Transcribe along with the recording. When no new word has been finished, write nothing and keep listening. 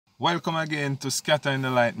Welcome again to Scattering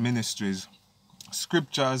the Light Ministries,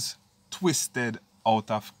 scriptures twisted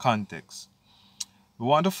out of context. We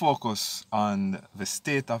want to focus on the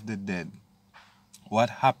state of the dead,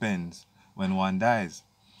 what happens when one dies.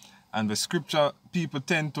 And the scripture people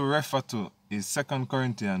tend to refer to is 2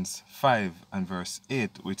 Corinthians 5 and verse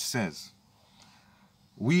 8, which says,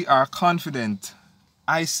 "We are confident,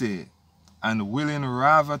 I say, and willing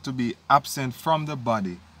rather to be absent from the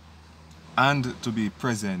body and to be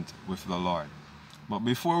present with the Lord." But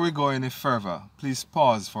before we go any further, please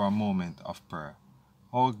pause for a moment of prayer.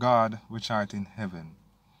 Oh God, which art in heaven,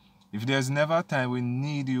 if there's never a time we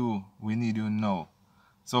need you now.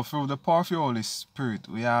 So through the power of your Holy Spirit,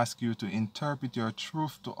 we ask you to interpret your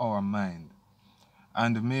truth to our mind.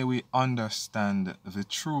 And may we understand the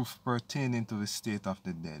truth pertaining to the state of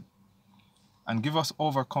the dead. And give us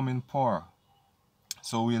overcoming power,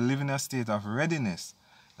 so we live in a state of readiness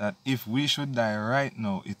that if we should die right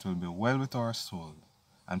now, it will be well with our soul.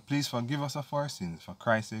 And please forgive us of our sins. For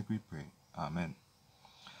Christ's sake we pray. Amen.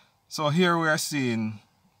 So here we are seeing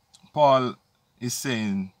Paul is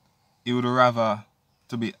saying he would rather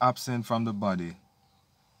to be absent from the body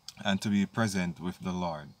and to be present with the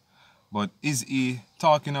Lord. But is he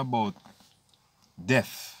talking about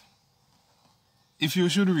death? If you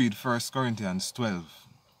should read 1 Corinthians 12,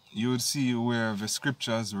 you would see where the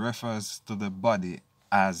scriptures refers to the body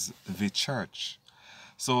as the church.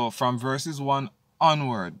 So from verses 1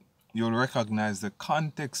 onward, you'll recognize the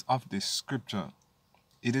context of this scripture.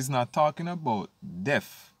 It is not talking about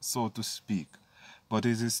death, so to speak, but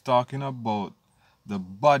it is talking about the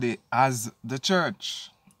body as the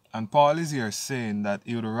church. And Paul is here saying that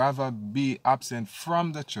he would rather be absent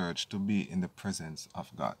from the church to be in the presence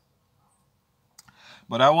of God.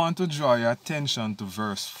 But I want to draw your attention to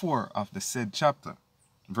verse 4 of the said chapter.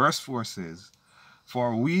 Verse 4 says,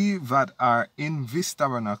 "For we that are in this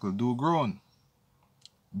tabernacle do groan,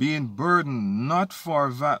 being burdened, not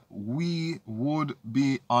for that we would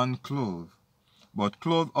be unclothed, but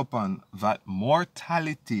clothed upon, that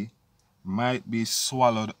mortality might be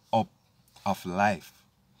swallowed up of life."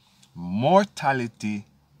 Mortality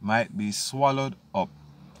might be swallowed up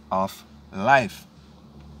of life.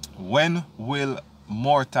 When will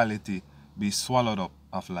mortality be swallowed up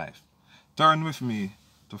of life? Turn with me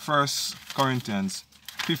to 1 Corinthians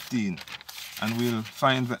 15, and we'll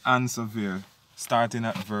find the answer there, starting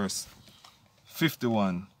at verse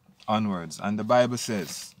 51 onwards. And the Bible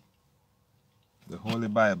says, the Holy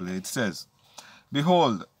Bible, it says,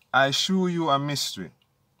 "Behold, I shew you a mystery.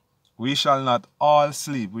 We shall not all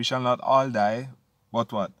sleep, we shall not all die,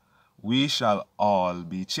 but what? We shall all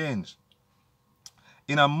be changed.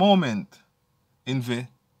 In a moment, in the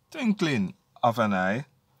twinkling of an eye,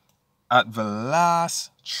 at the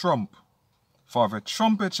last trump, for the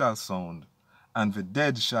trumpet shall sound, and the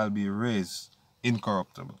dead shall be raised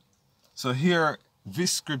incorruptible." So here,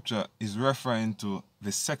 this scripture is referring to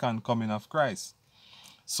the second coming of Christ.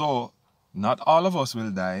 So, not all of us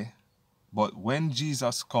will die, but when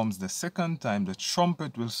Jesus comes the second time, the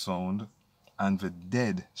trumpet will sound, and the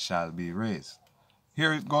dead shall be raised.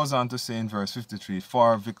 Here it goes on to say in verse 53,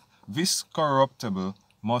 "For this corruptible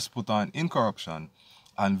must put on incorruption,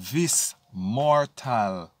 and this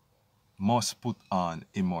mortal must put on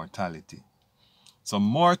immortality." So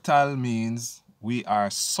mortal means we are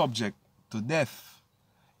subject to death.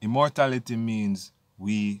 Immortality means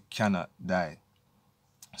we cannot die.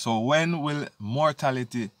 So when will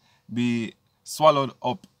mortality be swallowed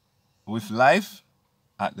up with life?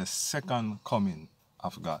 At the second coming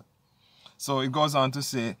of God. So it goes on to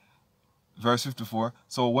say, verse 54,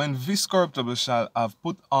 "So when this corruptible shall have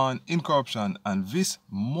put on incorruption, and this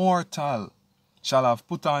mortal shall have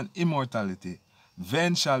put on immortality,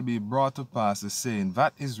 then shall be brought to pass the saying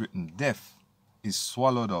that is written, death is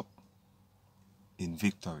swallowed up in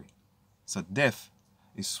victory." So death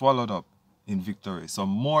is swallowed up in victory. So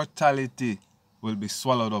mortality will be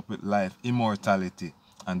swallowed up with life, immortality.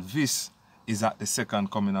 And this is at the second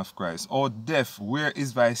coming of Christ. "O death, where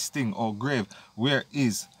is thy sting? O grave, where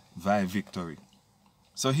is thy victory?"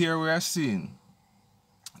 So here we are seeing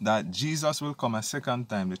that Jesus will come a second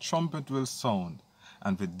time, the trumpet will sound,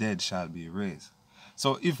 and the dead shall be raised.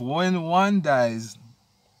 So if when one dies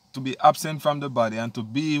to be absent from the body and to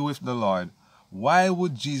be with the Lord, why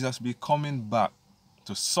would Jesus be coming back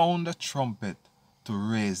to sound the trumpet to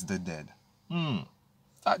raise the dead?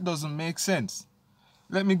 That doesn't make sense.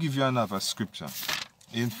 Let me give you another scripture.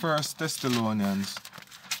 In 1 Thessalonians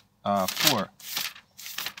 4.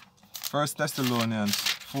 1 Thessalonians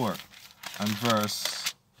 4 and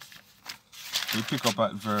we pick up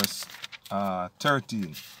at verse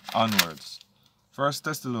 13 onwards. 1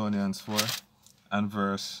 Thessalonians 4 and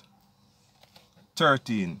verse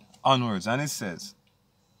 13 onwards, and it says,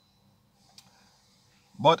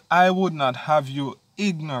 "But I would not have you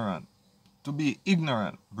ignorant, to be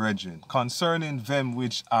ignorant, brethren, concerning them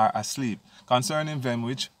which are asleep, concerning them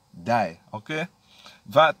which die," okay?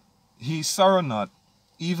 "That he sorrow not,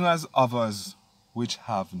 even as others which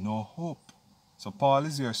have no hope." So Paul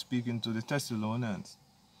is here speaking to the Thessalonians.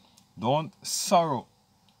 Don't sorrow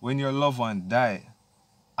when your loved one die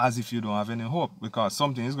as if you don't have any hope, because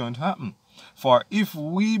something is going to happen. "For if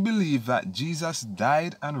we believe that Jesus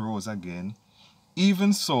died and rose again,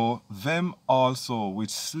 even so them also which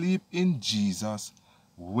sleep in Jesus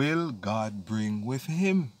will God bring with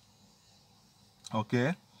him."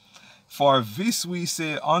 Okay? "For this we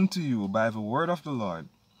say unto you by the word of the Lord,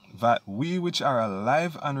 that we which are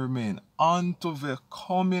alive and remain unto the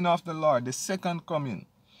coming of the Lord," the second coming,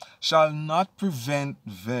 "shall not prevent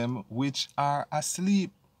them which are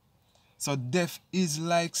asleep." So death is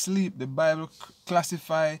like sleep. The Bible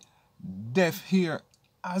classify death here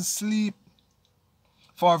as sleep.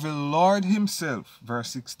 "For the Lord himself,"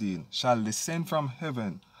 verse 16, "shall descend from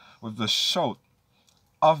heaven with the shout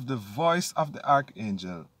of the voice of the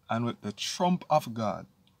archangel, and with the trump of God,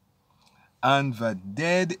 and the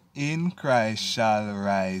dead in Christ shall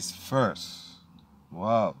rise first."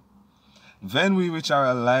 Wow. "Then we which are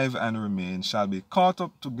alive and remain shall be caught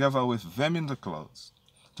up together with them in the clouds,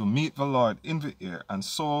 to meet the Lord in the air, and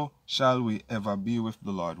so shall we ever be with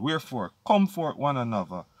the Lord. Wherefore, comfort one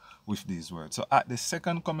another with these words." So at the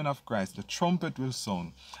second coming of Christ, the trumpet will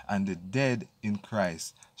sound, and the dead in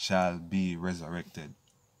Christ shall be resurrected.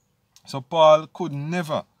 So Paul could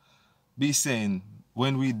never be saying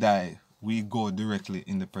when we die, we go directly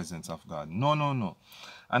in the presence of God. No, no, no.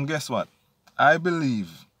 And guess what? I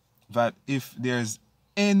believe that if there's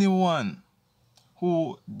anyone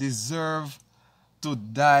who deserve to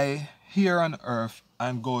die here on earth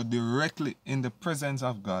and go directly in the presence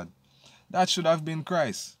of God, that should have been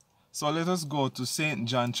Christ. So let us go to St.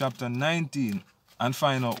 John chapter 19 and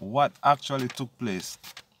find out what actually took place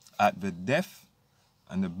at the death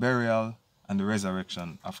and the burial and the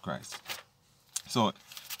resurrection of Christ. So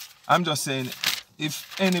I'm just saying,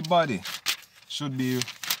 if anybody should be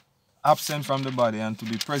absent from the body and to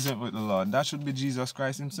be present with the Lord, that should be Jesus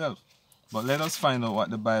Christ himself. But let us find out what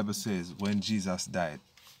the Bible says when Jesus died.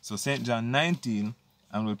 So St. John 19,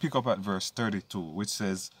 and we'll pick up at verse 32, which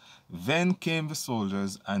says, "Then came the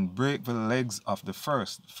soldiers and brake the legs of the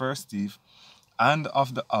first thief, and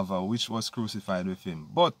of the other which was crucified with him.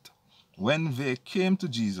 But when they came to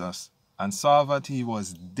Jesus and saw that he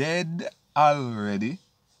was dead already,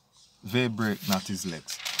 they brake not his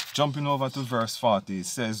legs." Jumping over to verse 40, it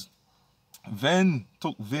says, "Then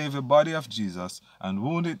took they the body of Jesus and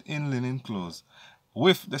wound it in linen clothes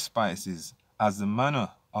with the spices, as the manner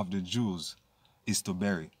of the Jews is to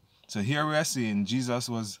bury." So here we are seeing Jesus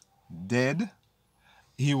was dead,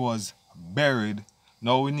 he was buried.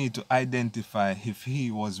 Now we need to identify if he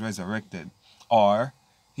was resurrected, or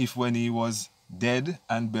if when he was dead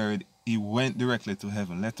and buried, he went directly to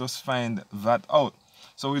heaven. Let us find that out.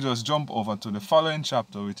 So we just jump over to the following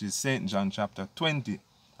chapter, which is St. John chapter 20,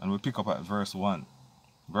 and we'll pick up at verse 1.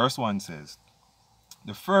 Verse 1 says,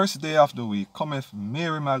 "The first day of the week cometh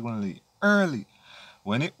Mary Magdalene early,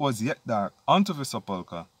 when it was yet dark, unto the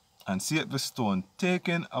sepulchre, and seeth the stone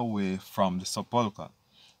taken away from the sepulchre."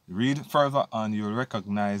 Read further on, you'll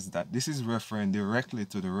recognize that this is referring directly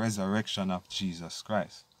to the resurrection of Jesus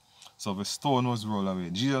Christ. So the stone was rolled away.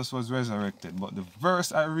 Jesus was resurrected. But the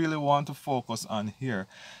verse I really want to focus on here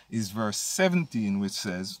is verse 17, which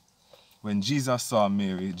says, "When Jesus saw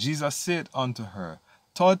Mary, Jesus said unto her,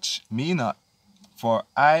 Touch me not, for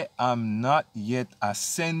I am not yet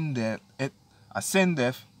ascended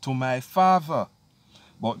to my Father.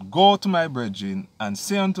 But go to my brethren, and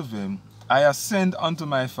say unto them, I ascend unto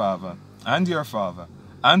my Father, and your Father,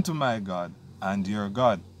 and to my God, and your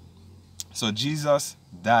God." So Jesus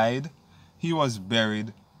died, he was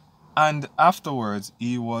buried, and afterwards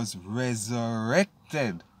he was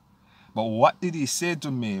resurrected. But what did he say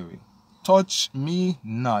to Mary? "Touch me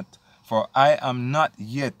not, for I am not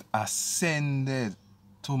yet ascended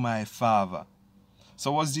to my Father."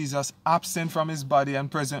 So was Jesus absent from his body and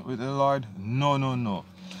present with the Lord? No, no, no.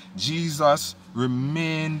 Jesus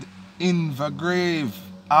remained in the grave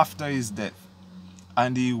after his death,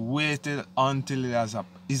 and he waited until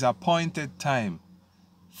his appointed time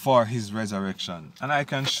for his resurrection. And I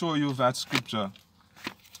can show you that scripture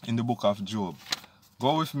in the book of Job.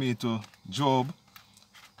 Go with me to Job,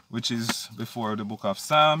 which is before the book of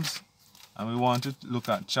Psalms, and we want to look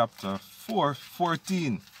at chapter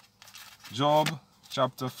 14. Job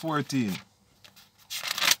chapter 14.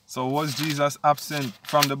 So was Jesus absent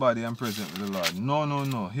from the body and present with the Lord? No, no,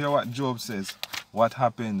 no. Hear what Job says. What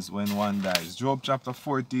happens when one dies? Job chapter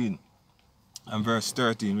 14 and verse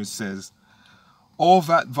 13, which says, "Oh,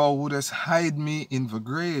 that thou wouldest hide me in the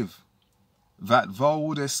grave, that thou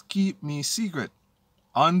wouldest keep me secret,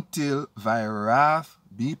 until thy wrath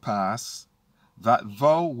be past, that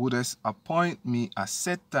thou wouldest appoint me a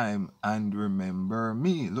set time and remember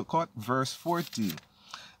me." Look at verse 14.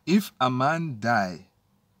 "If a man die,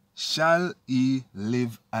 shall he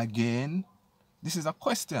live again?" This is a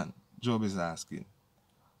question Job is asking.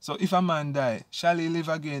 So if a man die, shall he live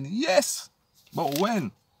again? Yes. But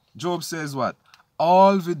when? Job says what?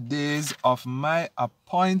 "All the days of my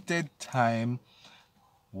appointed time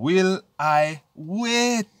will I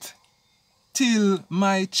wait till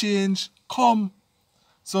my change come."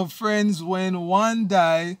 So friends, when one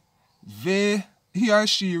die, he or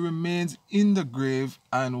she remains in the grave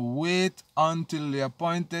and wait until the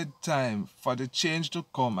appointed time for the change to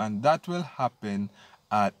come, and that will happen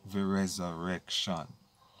at the resurrection.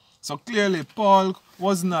 So clearly Paul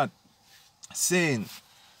was not saying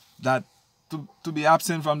that to be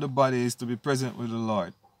absent from the body is to be present with the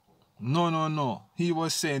Lord. No, no, no. He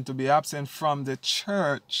was saying to be absent from the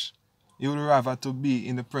church, he would rather to be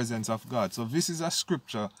in the presence of God. So this is a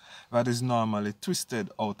scripture that is normally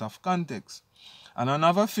twisted out of context. And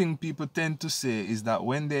another thing people tend to say is that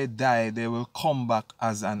when they die, they will come back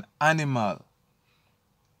as an animal.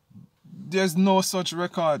 There's no such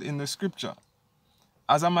record in the scripture.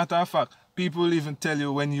 As a matter of fact, people even tell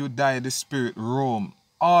you when you die, the spirit roam.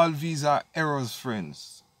 All these are errors,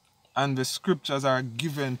 friends. And the scriptures are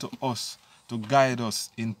given to us to guide us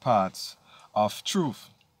in paths of truth.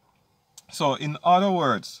 So in other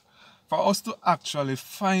words, for us to actually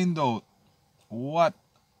find out what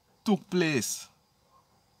took place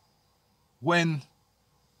when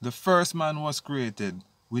the first man was created,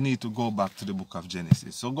 we need to go back to the book of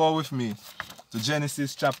Genesis. So go with me to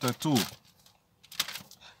Genesis chapter 2.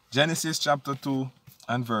 Genesis chapter 2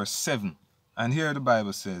 and verse 7. And here the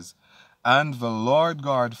Bible says, "And the Lord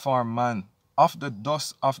God formed man of the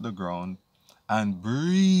dust of the ground, and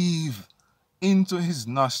breathed into his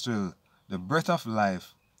nostril the breath of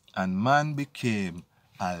life, and man became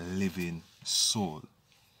a living soul."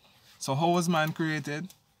 So how was man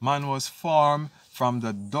created? Man was formed from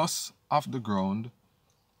the dust of the ground.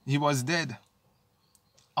 He was dead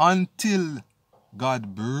until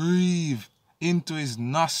God breathed into his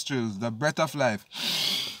nostrils the breath of life.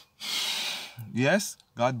 Yes,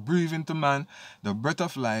 God breathed into man the breath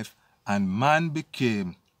of life, and man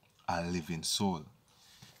became a living soul.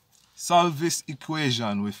 Solve this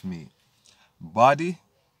equation with me. Body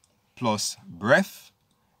plus breath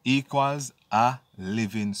equals a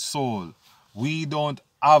living soul. We don't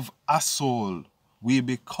have a soul. We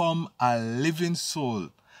become a living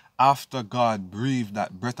soul after God breathed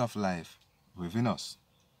that breath of life within us.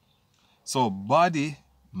 So body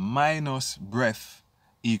minus breath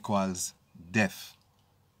equals death.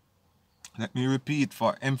 Let me repeat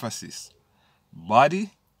for emphasis.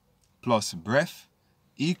 Body plus breath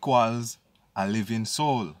equals a living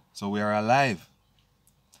soul. So we are alive.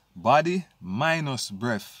 Body minus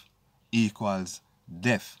breath equals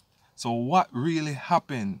death. So what really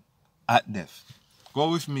happened at death? Go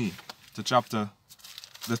with me to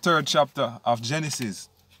the third chapter of Genesis,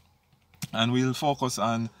 and we'll focus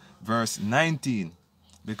on verse 19,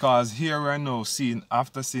 because here we are now seeing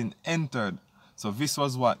after sin entered. So this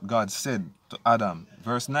was what God said to Adam.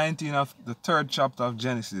 Verse 19 of the third chapter of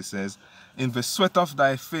Genesis says, "In the sweat of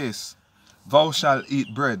thy face thou shalt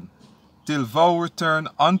eat bread, till thou return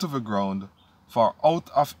unto the ground, for out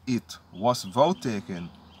of it wast thou taken,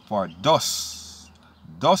 for dust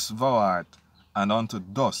thou art, and unto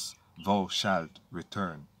dust thou shalt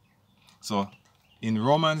return." So in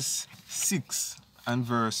Romans 6 and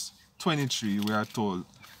verse 23, we are told,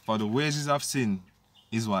 "For the wages of sin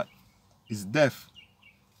is what? Is death,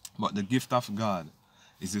 but the gift of God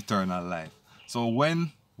is eternal life." So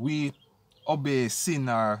when we obey sin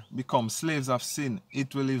or become slaves of sin,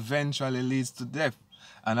 it will eventually lead to death.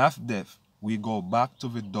 And after death, we go back to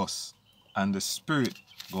the dust, and the spirit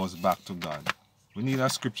goes back to God. We need a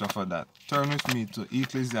scripture for that. Turn with me to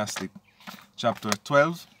Ecclesiastes chapter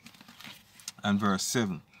 12 and verse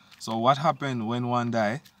 7. So what happened when one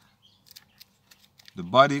died? The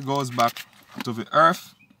body goes back to the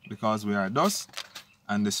earth because we are dust,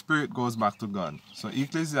 and the spirit goes back to God. So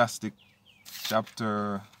Ecclesiastes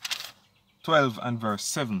chapter 12 and verse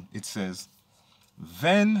 7, it says,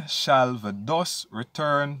 "Then shall the dust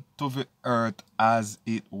return to the earth as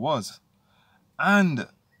it was, and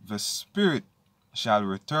the spirit shall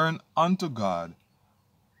return unto God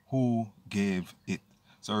who gave it."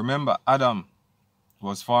 So remember, Adam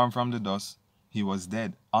was formed from the dust. He was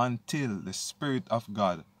dead until the Spirit of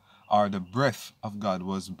God, or the breath of God,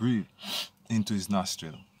 was breathed into his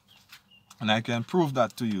nostril. And I can prove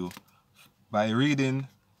that to you by reading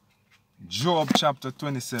Job chapter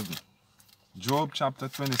 27. Job chapter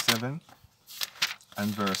 27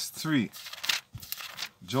 and verse 3.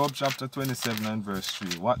 Job chapter 27 and verse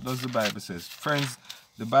 3. What does the Bible say? Friends,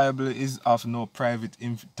 the Bible is of no private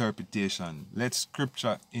interpretation. Let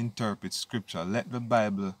Scripture interpret Scripture. Let the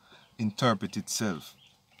Bible interpret itself.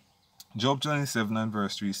 Job 27 and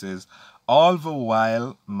verse 3 says, all the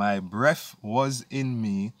while my breath was in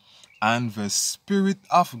me, and the Spirit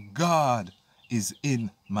of God is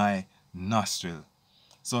in my nostril.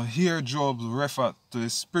 So here Job refers to the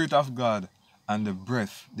Spirit of God and the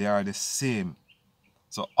breath. They are the same.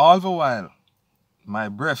 So all the while my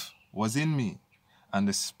breath was in me, and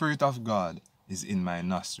the Spirit of God is in my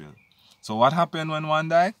nostril. So what happened when one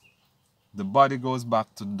died? The body goes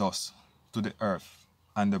back to dust, to the earth,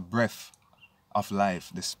 and the breath of life,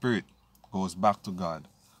 the Spirit, goes back to God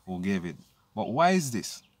who gave it. But why is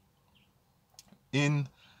this? In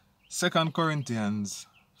 2 Corinthians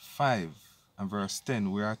 5 and verse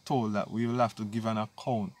 10, we are told that we will have to give an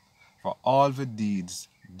account for all the deeds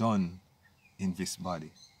done in this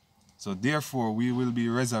body. So therefore we will be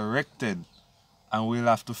resurrected, and we'll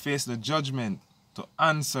have to face the judgment to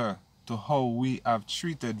answer to how we have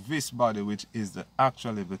treated this body, which is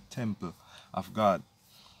actually the temple of God.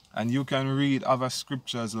 And you can read other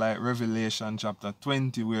scriptures like Revelation chapter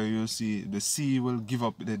 20, where you'll see the sea will give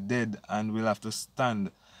up the dead, and we'll have to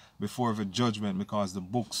stand before the judgment because the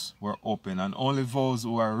books were open, and only those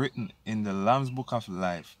who are written in the Lamb's book of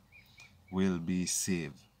life will be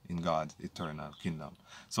saved in God's eternal kingdom.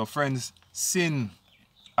 So friends, sin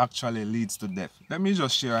actually leads to death. Let me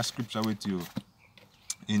just share a scripture with you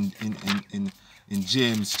in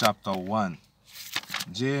James chapter 1.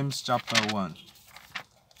 James chapter 1,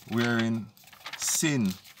 wherein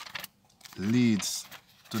sin leads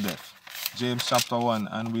to death. James chapter 1,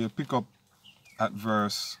 and we'll pick up at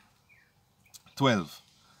verse 12.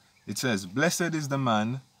 It says, blessed is the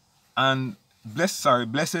man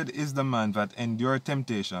that endure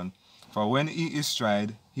temptation, for when he is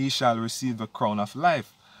tried, he shall receive the crown of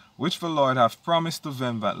life, which the Lord hath promised to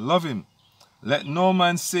them that love him. Let no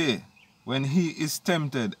man say, when he is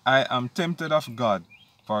tempted, I am tempted of God,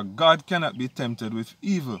 for God cannot be tempted with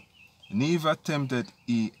evil, neither tempted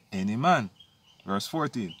he any man. Verse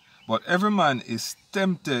 14. But every man is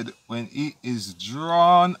tempted when he is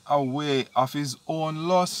drawn away of his own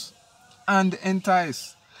lust and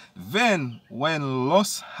enticed. Then, when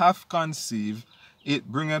lust hath conceived, it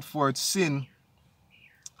bringeth forth sin,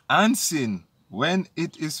 and sin, when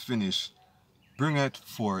it is finished, bringeth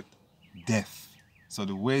forth death. So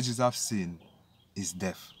the wages of sin is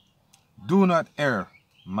death. Do not err,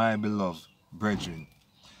 my beloved brethren.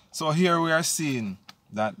 So here we are seeing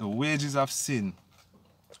that the wages of sin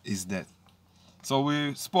is death. So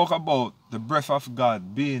we spoke about the breath of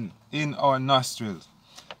God being in our nostrils.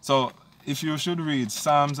 So if you should read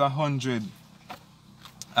Psalms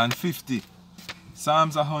 150,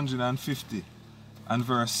 Psalms 150 and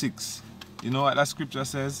verse 6, you know what that scripture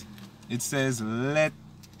says? It says, let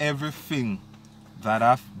everything that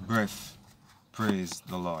hath breath praise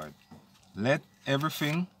the Lord. Let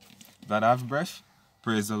everything that hath breath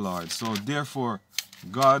praise the Lord. So therefore,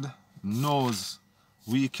 God knows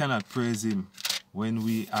we cannot praise him when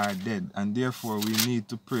we are dead, and therefore we need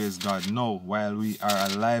to praise God now while we are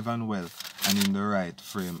alive and well and in the right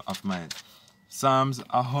frame of mind. Psalms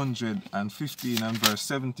 115 and verse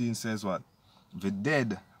 17 says what? The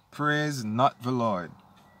dead praise not the Lord,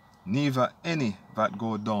 neither any that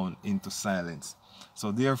go down into silence.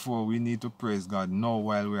 So therefore we need to praise God now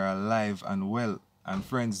while we are alive and well. And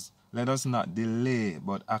friends, let us not delay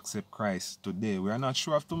but accept Christ today. We are not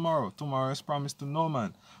sure of tomorrow. Tomorrow is promised to no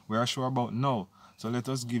man. We are sure about now. So let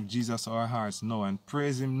us give Jesus our hearts now and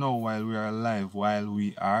praise him now while we are alive, while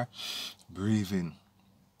we are breathing.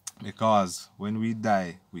 Because when we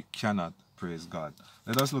die, we cannot praise God.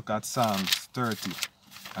 Let us look at Psalms 30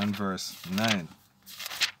 and verse 9.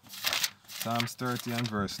 Psalms 30 and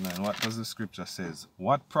verse 9. What does the scripture says?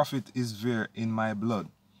 What profit is there in my blood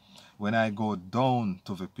when I go down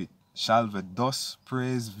to the pit? Shall the dust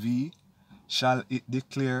praise thee? Shall it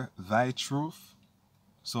declare thy truth?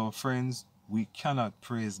 So friends, we cannot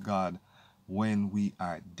praise God when we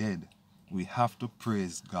are dead. We have to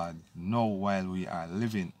praise God now while we are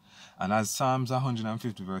living. And as Psalms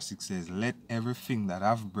 150 verse 6 says, let everything that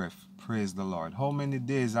have breath praise the Lord. How many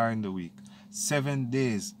days are in the week? 7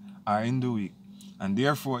 days are in the week. And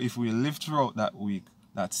therefore, if we live throughout that week,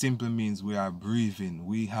 That simply means we are breathing.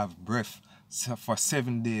 We have breath for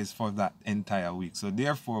 7 days for that entire week. So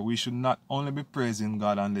therefore, we should not only be praising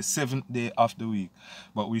God on the 7th day of the week,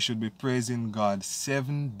 but we should be praising God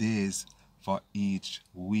 7 days for each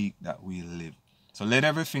week that we live. So let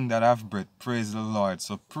everything that have breath praise the Lord.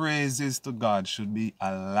 So praises to God should be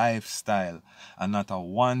a lifestyle and not a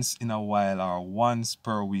once in a while or once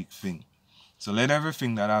per week thing. So let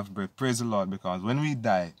everything that have breath praise the Lord, because when we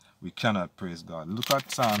die, we cannot praise God. Look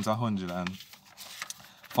at Psalms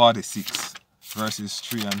 146, verses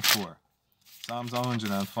 3 and 4. Psalms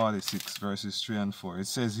 146, verses 3 and 4. It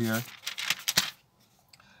says here,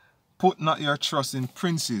 "Put not your trust in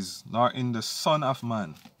princes, nor in the Son of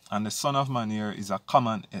Man." And the Son of Man here is a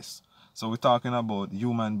common S. So we're talking about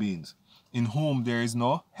human beings, "in whom there is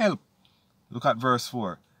no help." Look at verse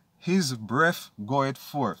 4. "His breath goeth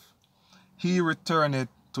forth. He returneth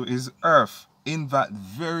to his earth. In that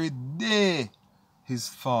very day his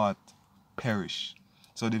thought perish."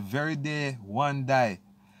 So the very day one die,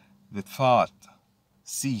 the thought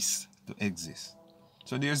cease to exist.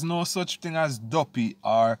 So there's no such thing as duppy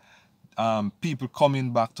or people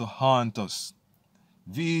coming back to haunt us.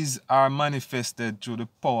 These are manifested through the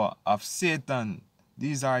power of Satan.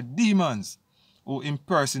 These are demons who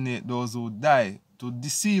impersonate those who die to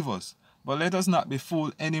deceive us. But let us not be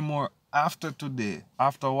fooled anymore after today,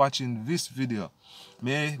 after watching this video.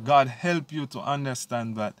 May God help you to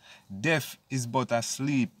understand that death is but a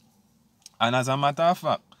sleep. And as a matter of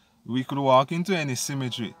fact, we could walk into any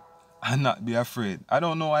cemetery and not be afraid. I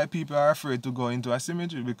don't know why people are afraid to go into a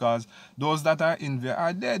cemetery, because those that are in there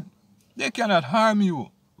are dead. They cannot harm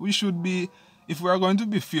you. We should be, if we are going to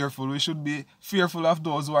be fearful, we should be fearful of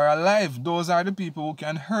those who are alive. Those are the people who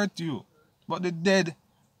can hurt you. But the dead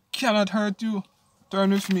cannot hurt you.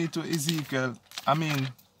 Turn with me to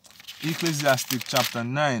Ecclesiastic chapter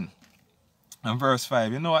 9 and verse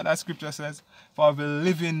 5. You know what that scripture says? "For the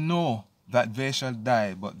living know that they shall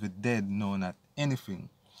die, but the dead know not anything.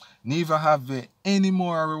 Neither have they any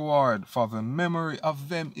more reward, for the memory of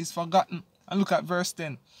them is forgotten." And look at verse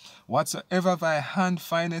 10. "Whatsoever thy hand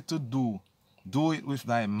findeth to do, do it with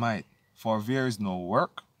thy might. For there is no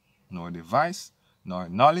work, nor device, nor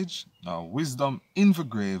knowledge, nor wisdom in the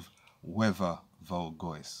grave, whither thou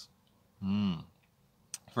goest."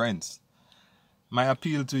 Friends, my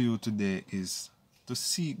appeal to you today is to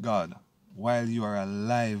seek God while you are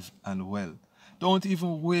alive and well. Don't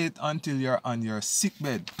even wait until you're on your sick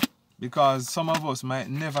bed, because some of us might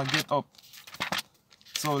never get up.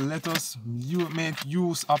 So let us make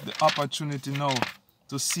use of the opportunity now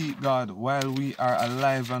to seek God while we are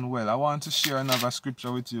alive and well. I want to share another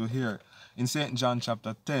scripture with you here in St. John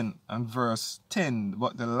chapter 10 and verse 10,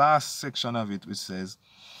 but the last section of it, which says,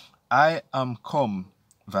 "I am come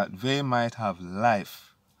that they might have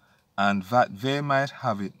life, and that they might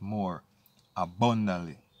have it more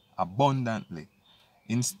abundantly." Abundantly.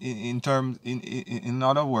 In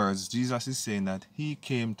other words, Jesus is saying that he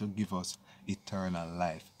came to give us eternal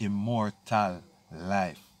life, immortal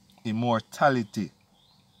life, immortality.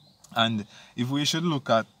 And if we should look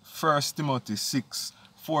at 1 Timothy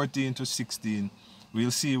 6:14 to 16,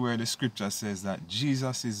 we'll see where the scripture says that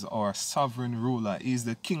Jesus is our sovereign ruler. He is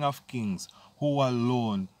the King of Kings, who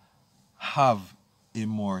alone have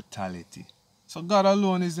immortality. So God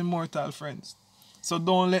alone is immortal, friends. So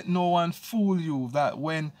don't let no one fool you that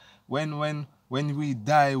when we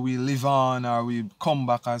die we live on, or we come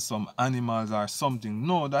back as some animals or something.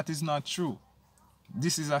 No, that is not true.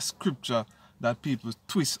 This is a scripture that people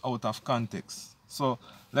twist out of context. So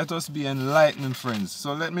let us be enlightened, friends.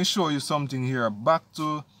 So let me show you something here. Back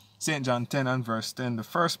to St. John 10 and verse 10. The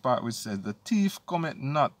first part, which says, "The thief cometh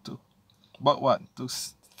not to, but what?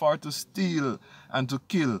 For to steal and to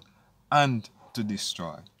kill and to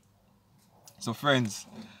destroy." So friends,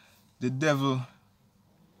 the devil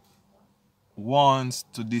wants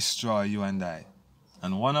to destroy you and I.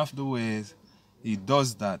 And one of the ways he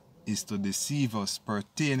does that is to deceive us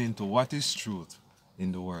pertaining to what is truth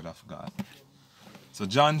in the Word of God. So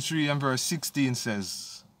John 3 and verse 16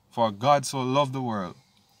 says, "For God so loved the world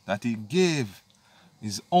that he gave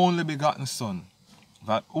his only begotten Son,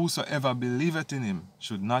 that whosoever believeth in him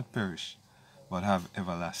should not perish, but have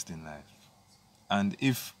everlasting life." And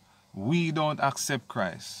if we don't accept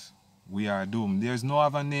Christ, we are doomed. There's no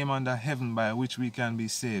other name under heaven by which we can be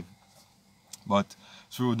saved but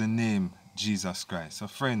through the name Jesus Christ. So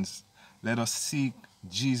friends, let us seek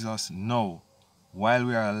Jesus now while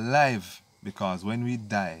we are alive, because when we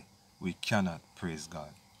die, we cannot praise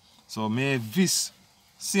God. So may this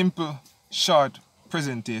simple, short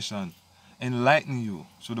presentation enlighten you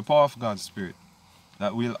through the power of God's Spirit,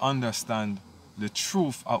 that we'll understand the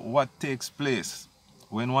truth of what takes place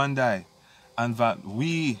when one die, and that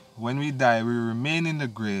we, when we die, we remain in the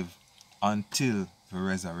grave until the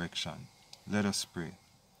resurrection. Let us pray.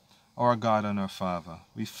 Our God and our Father,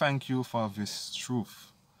 we thank you for this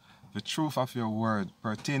truth, the truth of your word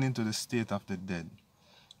pertaining to the state of the dead.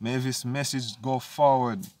 May this message go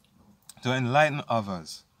forward to enlighten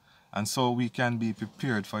others, and so we can be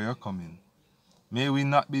prepared for your coming. May we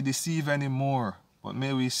not be deceived anymore, but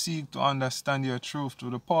may we seek to understand your truth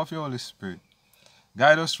through the power of your Holy Spirit.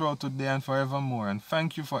 Guide us throughout today and forevermore, and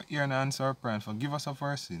thank you for hearing and answering our prayer, and forgive us of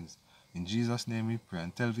our sins. In Jesus' name we pray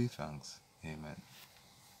and tell thee thanks. Amen.